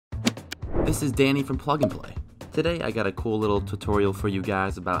This is Danny from Plug and Play. Today I got a cool little tutorial for you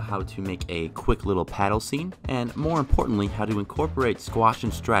guys about how to make a quick little paddle scene, and more importantly, how to incorporate squash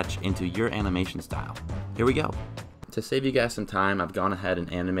and stretch into your animation style. Here we go. To save you guys some time, I've gone ahead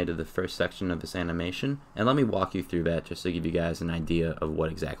and animated the first section of this animation, and let me walk you through that just to give you guys an idea of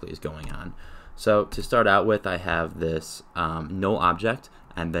what exactly is going on. So to start out with, I have this null object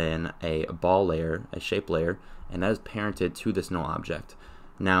and then a ball layer, a shape layer, and that is parented to this null object.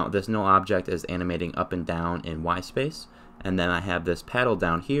 Now this null object is animating up and down in Y space, and then I have this paddle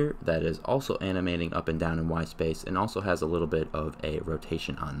down here that is also animating up and down in Y space and also has a little bit of a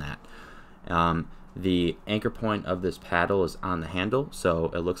rotation on that. The anchor point of this paddle is on the handle,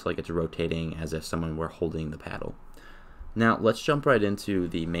 so it looks like it's rotating as if someone were holding the paddle. Now let's jump right into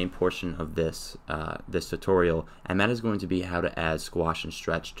the main portion of this tutorial, and that is going to be how to add squash and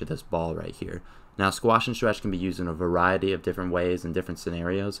stretch to this ball right here. Now squash and stretch can be used in a variety of different ways in different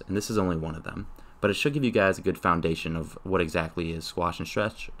scenarios, and this is only one of them. But it should give you guys a good foundation of what exactly is squash and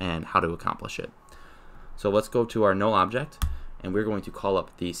stretch and how to accomplish it. So let's go to our null object, and we're going to call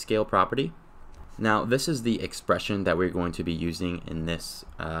up the scale property. Now this is the expression that we're going to be using in this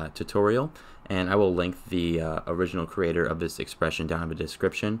tutorial, and I will link the original creator of this expression down in the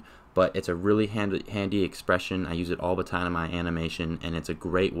description. But it's a really handy expression. I use it all the time in my animation, and it's a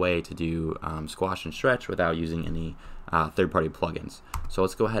great way to do squash and stretch without using any third-party plugins. So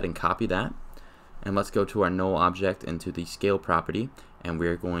let's go ahead and copy that, and let's go to our null object into the scale property, and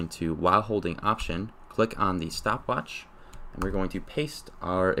we're going to, while holding Option, click on the stopwatch, and we're going to paste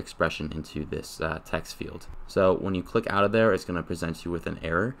our expression into this text field. So when you click out of there, it's going to present you with an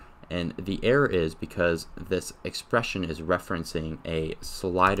error. And the error is because this expression is referencing a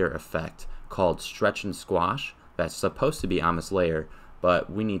slider effect called stretch and squash that's supposed to be on this layer, but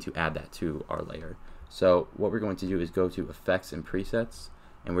we need to add that to our layer. So what we're going to do is go to Effects and Presets,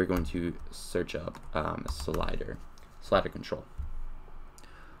 and we're going to search up slider control.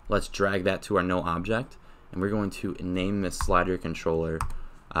 Let's drag that to our null object, and we're going to name this slider controller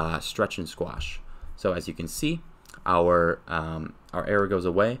stretch and squash. So as you can see, our error goes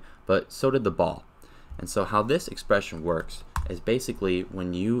away, but so did the ball. And so how this expression works is basically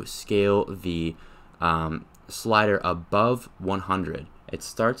when you scale the slider above 100, it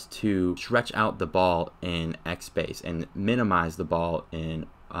starts to stretch out the ball in X space and minimize the ball in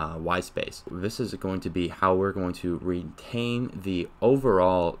Y space. This is going to be how we're going to retain the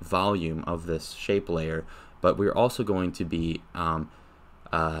overall volume of this shape layer, but we're also going to be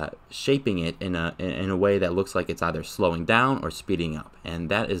shaping it in a way that looks like it's either slowing down or speeding up, and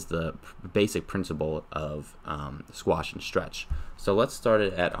that is the basic principle of squash and stretch. So let's start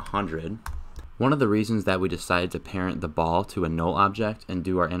it at 100. One of the reasons that we decided to parent the ball to a null object and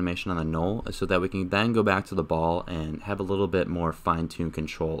do our animation on the null is so that we can then go back to the ball and have a little bit more fine-tuned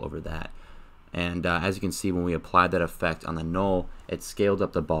control over that. And as you can see, when we applied that effect on the null, it scaled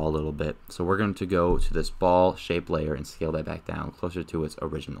up the ball a little bit. So we're going to go to this ball shape layer and scale that back down closer to its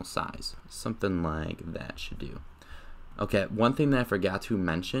original size. Something like that should do. Okay, one thing that I forgot to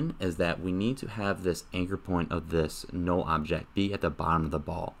mention is that we need to have this anchor point of this null object be at the bottom of the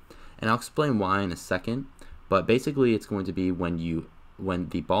ball. And I'll explain why in a second, but basically it's going to be when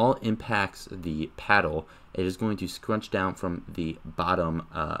the ball impacts the paddle, it is going to scrunch down from the bottom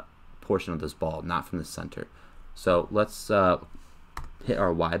portion of this ball, not from the center. So let's hit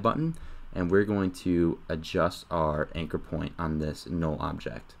our Y button, and we're going to adjust our anchor point on this null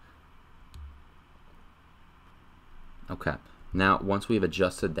object. Okay, now once we've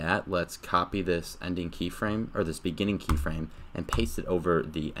adjusted that, let's copy this ending keyframe, or this beginning keyframe, and paste it over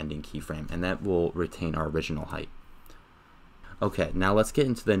the ending keyframe, and that will retain our original height. Okay, now let's get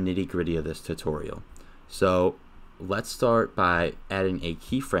into the nitty-gritty of this tutorial. So let's start by adding a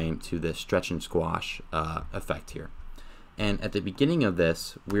keyframe to the stretch and squash effect here. And at the beginning of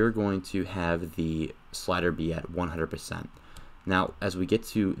this, we're going to have the slider be at 100%. Now, as we get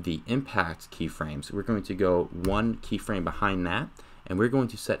to the impact keyframes, we're going to go one keyframe behind that, and we're going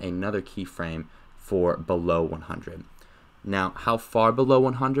to set another keyframe for below 100. Now, how far below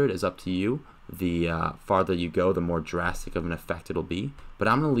 100 is up to you. The farther you go, the more drastic of an effect it'll be, but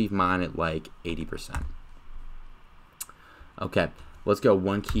I'm going to leave mine at like 80%. Okay, let's go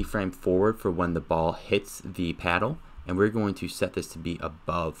one keyframe forward for when the ball hits the paddle, and we're going to set this to be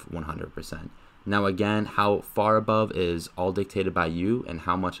above 100%. Now again, how far above is all dictated by you and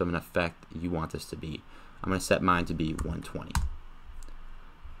how much of an effect you want this to be. I'm going to set mine to be 120.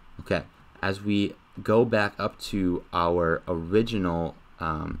 Okay, as we go back up to our original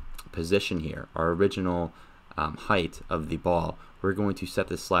position here, our original height of the ball, we're going to set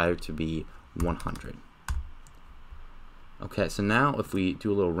the slider to be 100. Okay, so now if we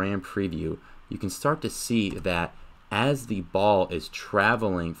do a little RAM preview, you can start to see that as the ball is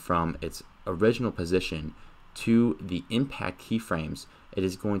traveling from its original position to the impact keyframes, it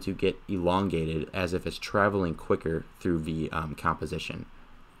is going to get elongated as if it's traveling quicker through the composition.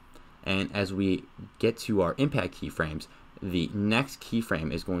 And as we get to our impact keyframes, the next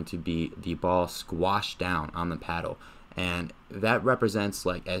keyframe is going to be the ball squashed down on the paddle. And that represents,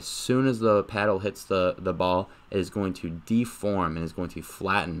 like, as soon as the paddle hits the ball, it is going to deform and is going to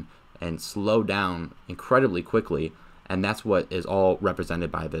flatten and slow down incredibly quickly. And that's what is all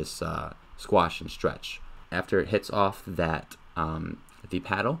represented by this squash and stretch. After it hits off that the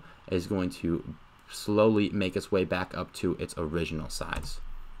paddle, it is going to slowly make its way back up to its original size.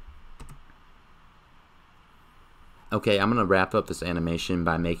 Okay, I'm going to wrap up this animation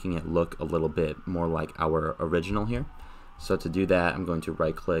by making it look a little bit more like our original here. So to do that, I'm going to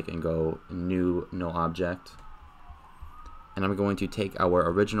right click and go New Null Object. And I'm going to take our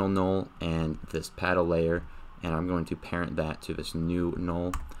original null and this paddle layer, and I'm going to parent that to this new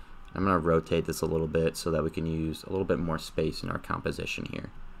null. I'm going to rotate this a little bit so that we can use a little bit more space in our composition here.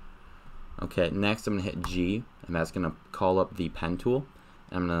 Okay, next I'm going to hit G, and that's going to call up the pen tool.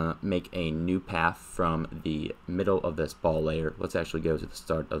 I'm going to make a new path from the middle of this ball layer. Let's actually go to the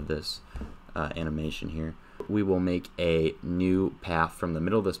start of this animation here. We will make a new path from the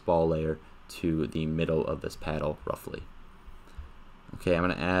middle of this ball layer to the middle of this paddle, roughly. Okay, I'm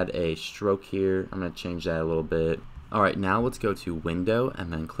going to add a stroke here. I'm going to change that a little bit. Alright, now let's go to Window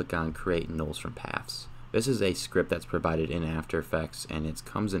and then click on Create Nulls from Paths. This is a script that's provided in After Effects, and it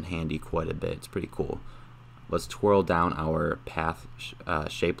comes in handy quite a bit. It's pretty cool. Let's twirl down our path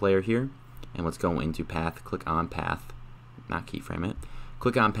shape layer here, and let's go into Path, click on Path, not keyframe it.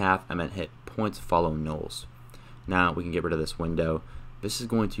 Click on Path and then hit Points Follow Nulls. Now we can get rid of this window. This is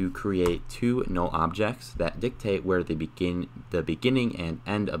going to create two null objects that dictate where the beginning and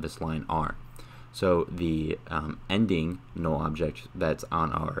end of this line are. So the ending null object that's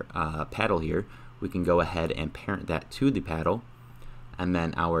on our paddle here, we can go ahead and parent that to the paddle, and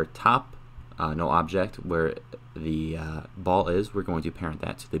then our top null object where the ball is, we're going to parent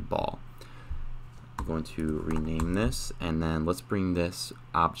that to the ball. We're going to rename this, and then let's bring this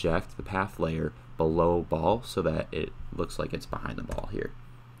object, the path layer, below ball so that it looks like it's behind the ball here.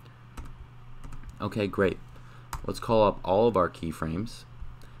 Okay, great. Let's call up all of our keyframes,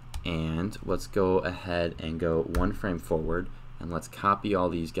 and let's go ahead and go one frame forward, and let's copy all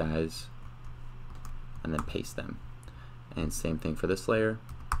these guys and then paste them. And same thing for this layer.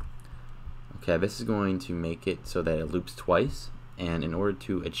 Okay, this is going to make it so that it loops twice, and in order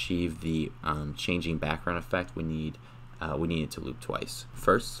to achieve the changing background effect, we need it to loop twice.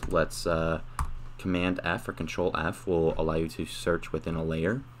 First, let's Command F or Control F will allow you to search within a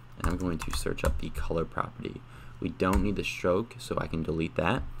layer, and I'm going to search up the color property. We don't need the stroke, so I can delete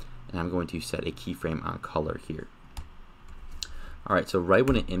that, and I'm going to set a keyframe on color here. Alright, so right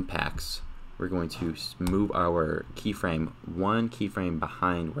when it impacts, we're going to move our keyframe one keyframe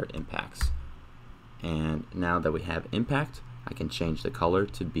behind where it impacts. And now that we have impact, I can change the color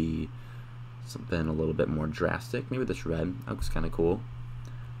to be something a little bit more drastic. Maybe this red, that looks kind of cool.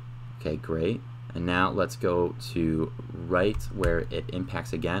 Okay, great. And now let's go to right where it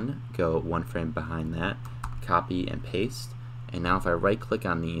impacts again, go one frame behind that, copy and paste. And now if I right click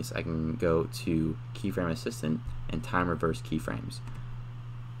on these, I can go to Keyframe Assistant and Time Reverse Keyframes.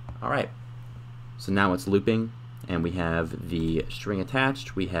 Alright, so now it's looping, and we have the string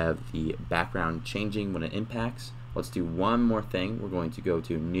attached, we have the background changing when it impacts. Let's do one more thing. We're going to go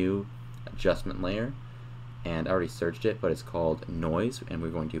to New Adjustment Layer, and I already searched it, but it's called Noise, and we're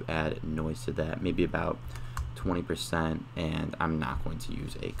going to add noise to that, maybe about 20%, and I'm not going to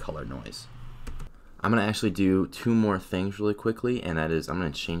use a color noise. I'm going to actually do two more things really quickly, and that is I'm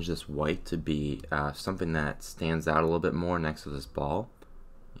going to change this white to be something that stands out a little bit more next to this ball.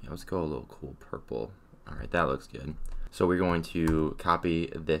 Yeah, let's go a little cool purple. Alright, that looks good. So we're going to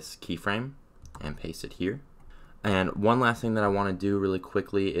copy this keyframe and paste it here. And one last thing that I want to do really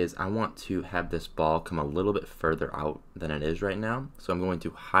quickly is I want to have this ball come a little bit further out than it is right now. So I'm going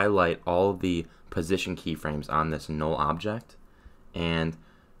to highlight all the position keyframes on this null object. And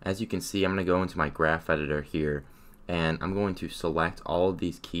as you can see, I'm going to go into my graph editor here, and I'm going to select all of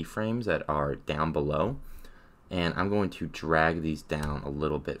these keyframes that are down below, and I'm going to drag these down a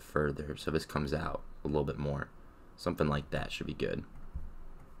little bit further so this comes out a little bit more. Something like that should be good.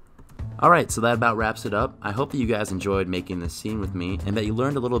 Alright, so that about wraps it up. I hope that you guys enjoyed making this scene with me, and that you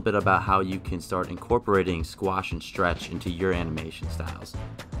learned a little bit about how you can start incorporating squash and stretch into your animation styles.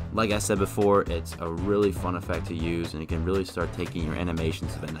 Like I said before, it's a really fun effect to use, and it can really start taking your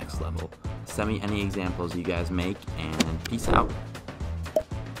animations to the next level. Send me any examples you guys make, and peace out.